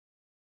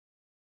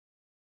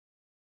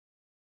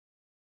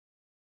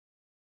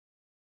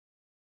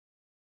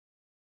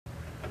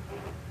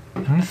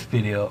In this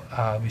video,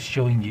 I'll be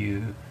showing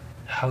you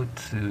how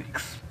to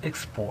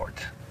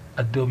export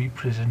Adobe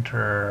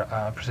Presenter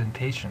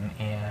presentation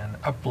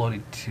and upload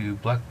it to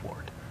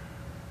Blackboard.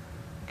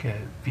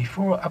 Okay,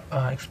 before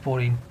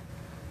exporting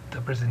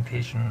the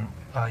presentation,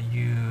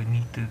 you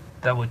need to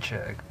double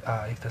check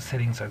if the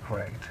settings are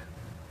correct.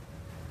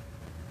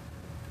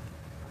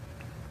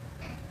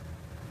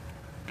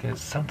 Okay,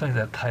 sometimes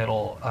that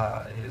title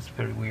is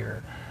very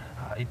weird.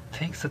 It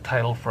takes the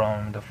title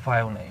from the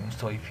file name.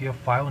 So if your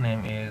file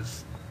name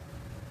is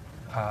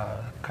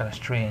kind of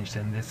strange,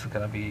 then this is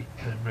going to be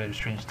a very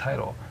strange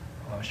title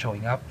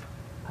showing up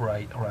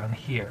right around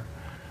here.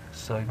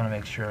 So you want to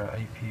make sure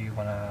if you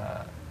want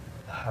to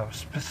have a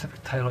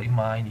specific title in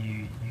mind,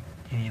 you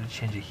need to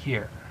change it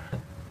here.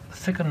 The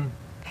second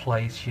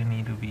place you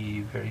need to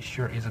be very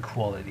sure is the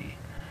quality,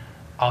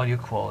 audio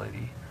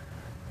quality.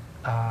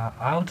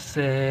 I would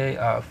say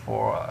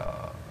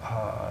for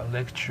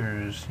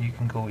lectures, you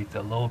can go with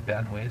the low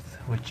bandwidth,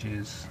 which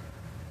is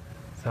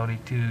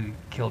 32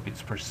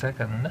 kilobits per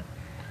second.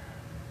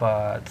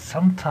 But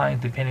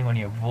sometimes, depending on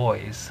your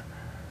voice,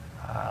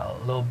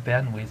 low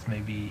bandwidth may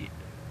be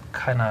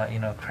kind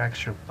of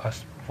cracks your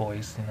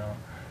voice,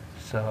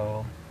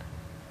 So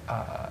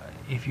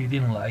if you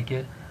didn't like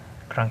it,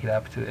 crank it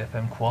up to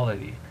FM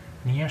quality.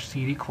 Near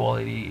CD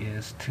quality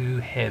is too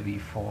heavy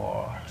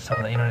for some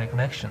of the internet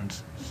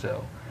connections,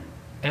 so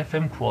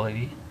FM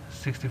quality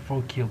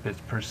 64 kilobits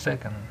per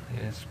second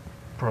is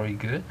pretty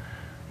good.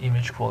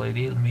 Image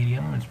quality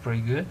medium is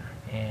pretty good,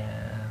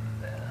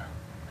 and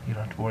you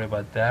don't have to worry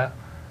about that.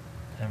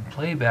 And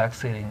playback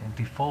setting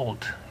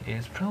default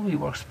is probably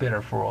works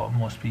better for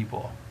most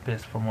people,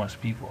 best for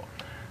most people.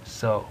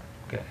 So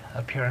okay,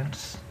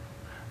 appearance.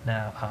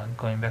 Now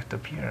going back to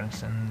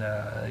appearance, and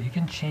you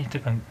can change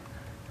different.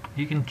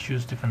 You can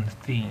choose different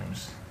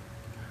themes,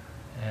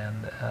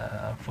 and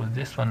for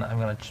this one I'm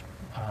gonna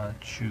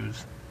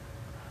choose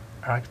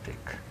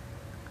Arctic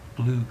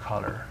blue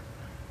color.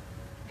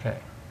 Okay,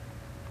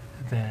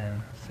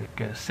 then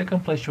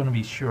second place you want to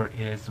be sure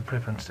is the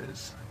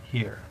preferences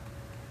here.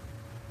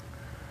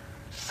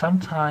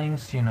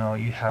 Sometimes you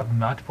have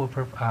multiple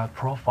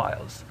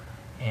profiles,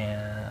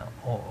 and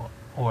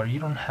or you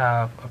don't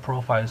have a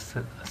profile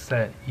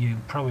set. You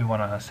probably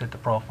want to set the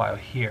profile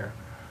here,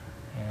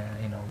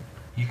 and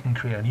you can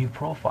create a new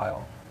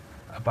profile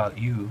about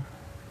you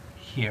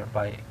here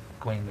by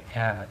going to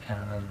add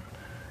and then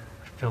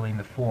filling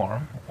the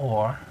form.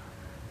 Or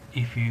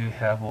if you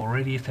have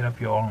already set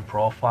up your own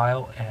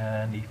profile,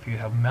 and if you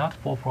have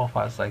multiple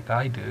profiles like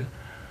I do,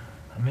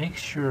 make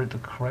sure the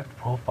correct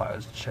profile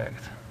is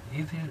checked.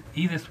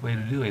 Easiest way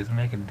to do it is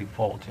make it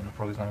default.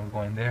 For example,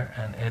 go in there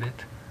and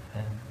edit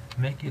and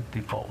make it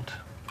default,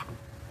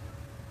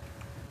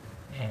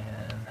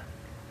 and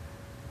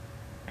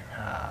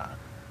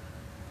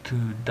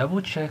to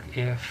double check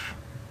if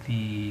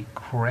the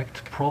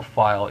correct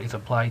profile is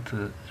applied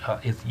to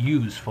is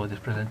used for this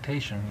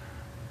presentation,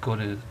 go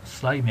to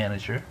Slide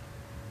Manager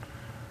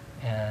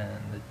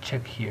and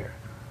check here,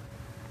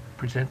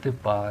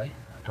 presented by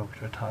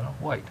Dr. Tano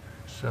White.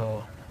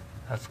 So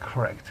that's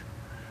correct.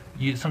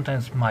 You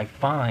sometimes might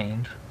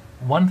find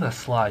one of the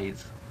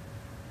slides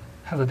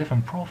has a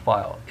different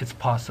profile. It's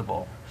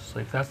possible. So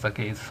if that's the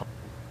case,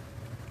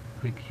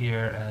 click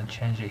here and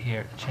change it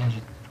here.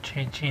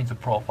 Change the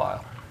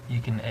profile. You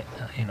can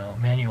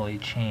manually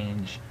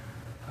change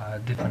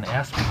different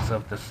aspects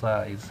of the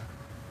slides.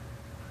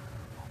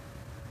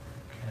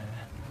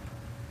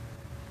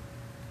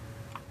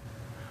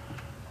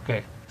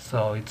 Okay,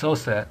 so it's all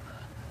set.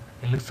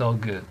 It looks all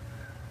good.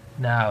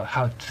 Now,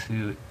 how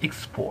to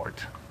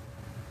export.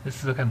 This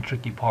is the kind of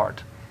tricky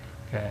part.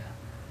 Okay,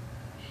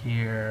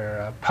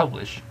 here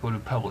publish. Go to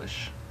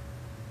publish.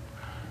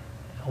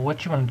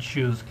 What you want to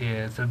choose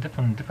is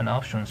different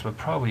options, but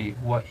probably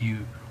what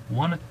you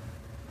want to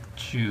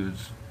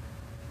choose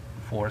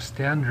for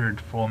standard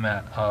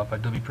format of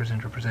Adobe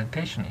Presenter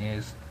presentation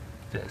is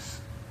this,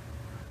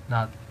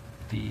 not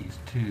these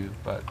two,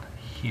 but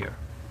here,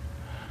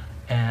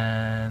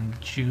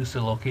 and choose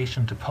the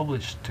location to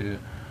publish to.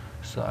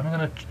 So I'm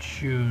gonna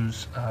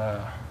choose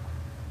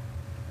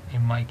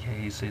in my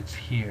case it's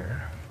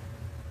here.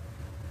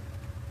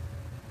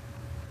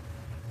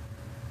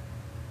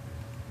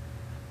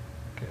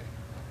 Okay,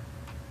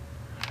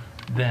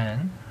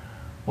 then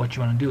what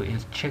you want to do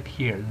is check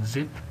here,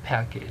 zip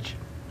package.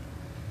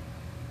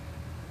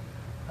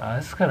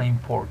 This is kind of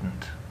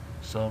important,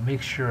 so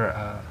make sure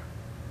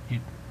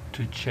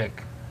to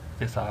check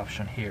this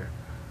option here,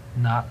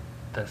 not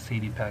the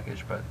CD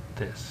package, but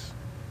this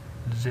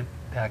zip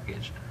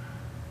package,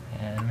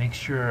 and make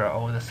sure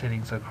all the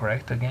settings are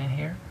correct again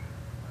here.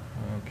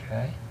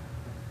 Okay,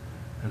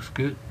 looks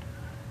good.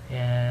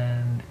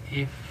 And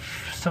if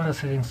some of the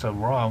settings are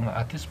wrong,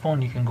 at this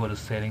point you can go to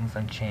settings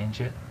and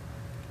change it.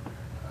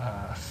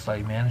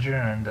 Slide Manager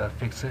and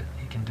fix it.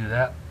 You can do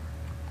that.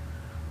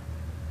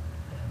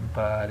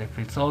 But if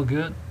it's all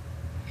good,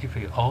 if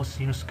it all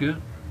seems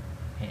good,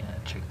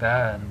 and check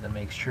that, and then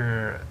make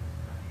sure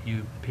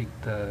you pick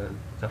the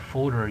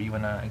folder you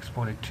want to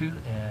export it to,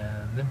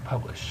 and then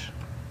publish.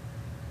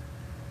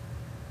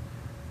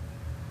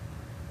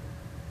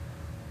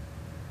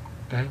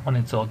 Okay, when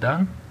it's all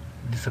done,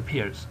 it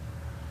disappears,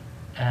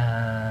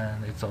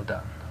 and it's all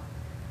done.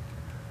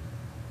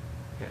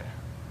 Okay,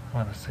 I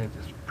want to save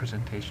this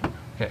presentation.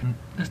 Okay,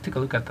 let's take a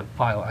look at the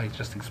file I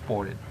just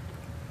exported.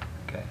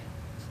 Okay,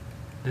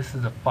 this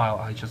is the file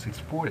I just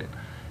exported.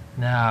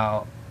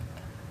 Now,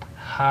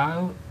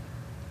 how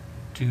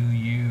do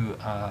you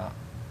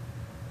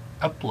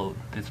upload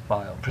this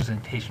file,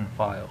 presentation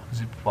file,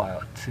 zip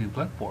file, to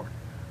Blackboard?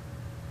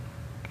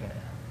 Okay.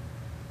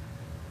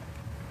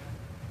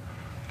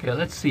 Okay,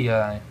 let's see.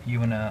 You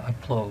wanna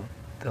upload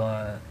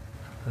the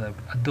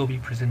Adobe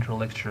Presenter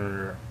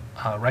Lecture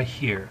right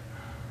here.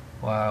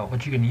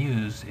 What you can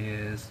use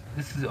is,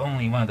 this is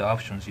only one of the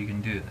options you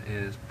can do,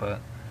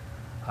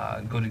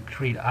 go to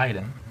Create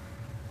Item.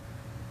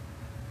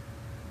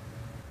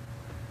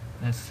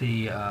 Let's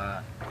see.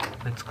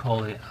 Let's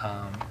call it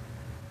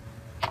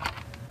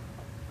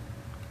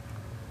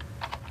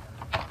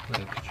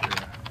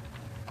Lecture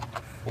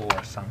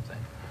 4 something,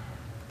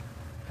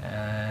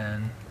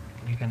 and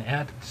you can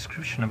add a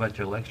description about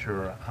your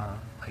lecture,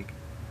 like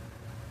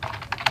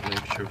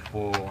Lecture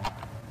 4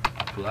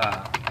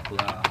 blah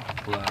blah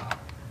blah.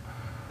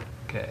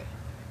 Okay,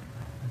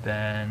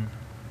 then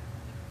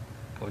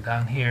go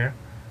down here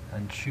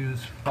and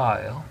choose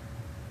File,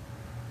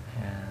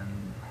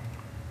 and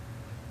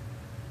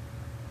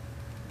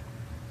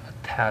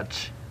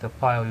attach the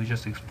file you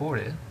just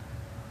exported.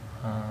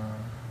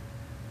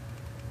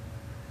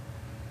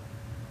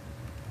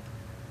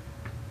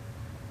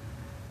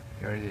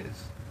 Here it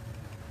is.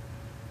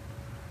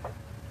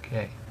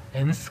 Okay,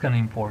 and this is kind of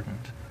important.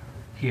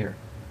 Here,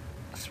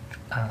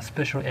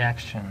 special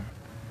action.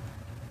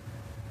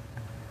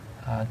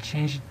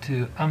 Change it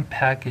to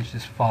unpackage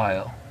this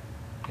file.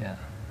 Yeah,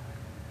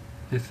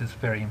 this is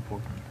very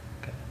important.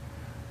 Okay,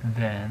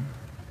 then,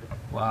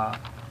 I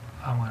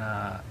want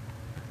to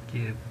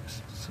give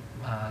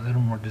a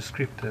little more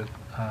descriptive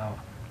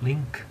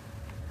link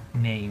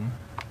name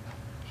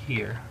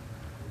here.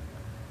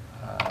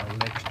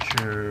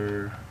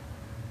 Lecture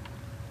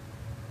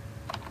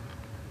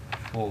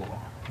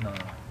 4, no,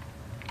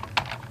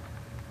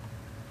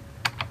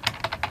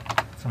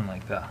 something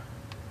like that.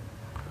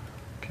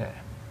 Okay,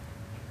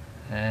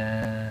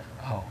 and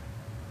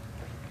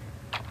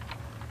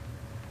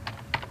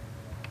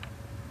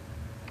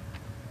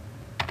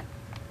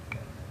okay.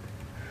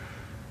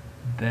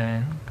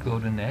 Then go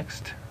to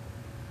next.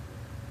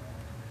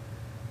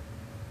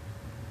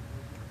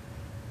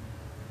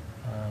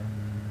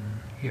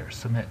 Here,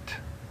 submit.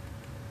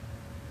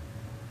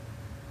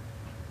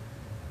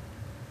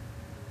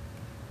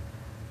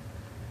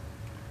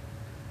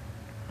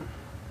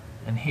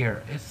 And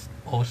here, it's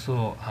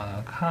also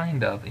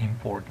kind of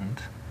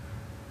important,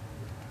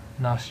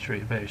 not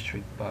very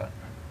strict, but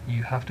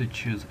you have to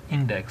choose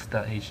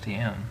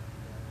index.html,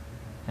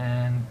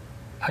 and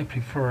I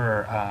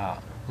prefer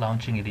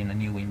launching it in a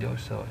new window,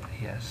 so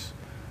yes.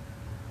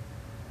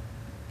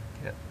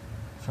 Yeah.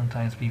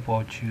 Sometimes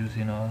people choose,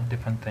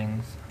 different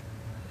things,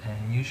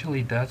 and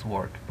usually it does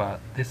work, but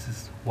this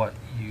is what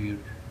you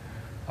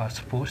are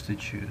supposed to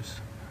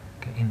choose.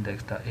 Okay,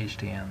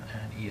 index.html,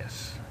 and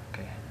yes.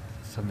 Okay,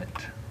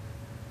 submit.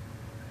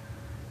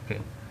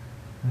 Okay,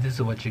 this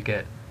is what you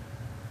get.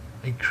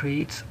 It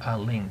creates a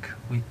link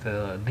with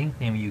the link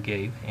name you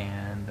gave,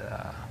 and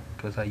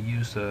because I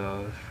use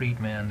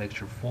Friedman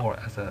Lecture 4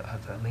 as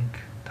a link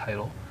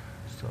title,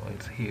 so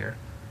it's here.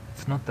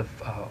 It's not the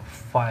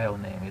file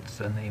name, it's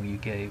the name you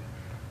gave.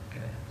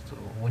 Okay, so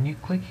when you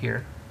click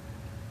here,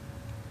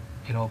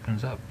 it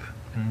opens up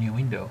a new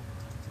window.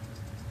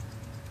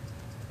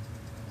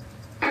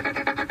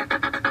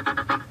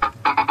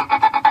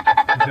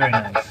 Very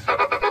nice.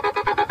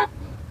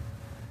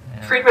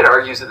 And Friedman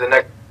argues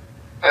that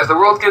as the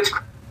world gets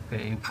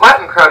flat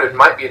and crowded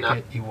might be enough.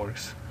 It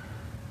works.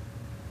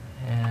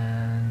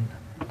 And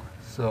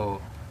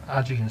so,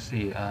 as you can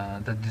see,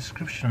 the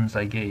descriptions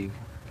I gave,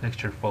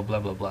 lecture for blah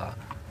blah blah,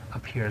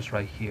 appears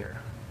right here.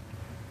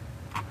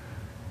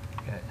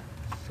 Okay,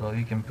 so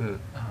you can put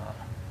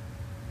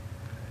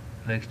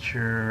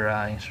lecture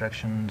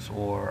instructions,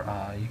 or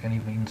you can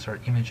even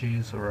insert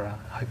images or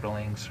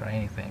hyperlinks or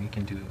anything. You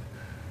can do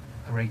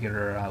a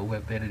regular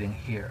web editing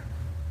here.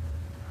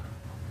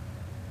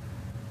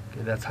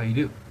 Okay, that's how you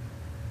do.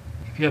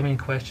 If you have any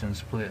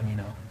questions,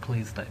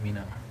 please let me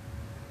know.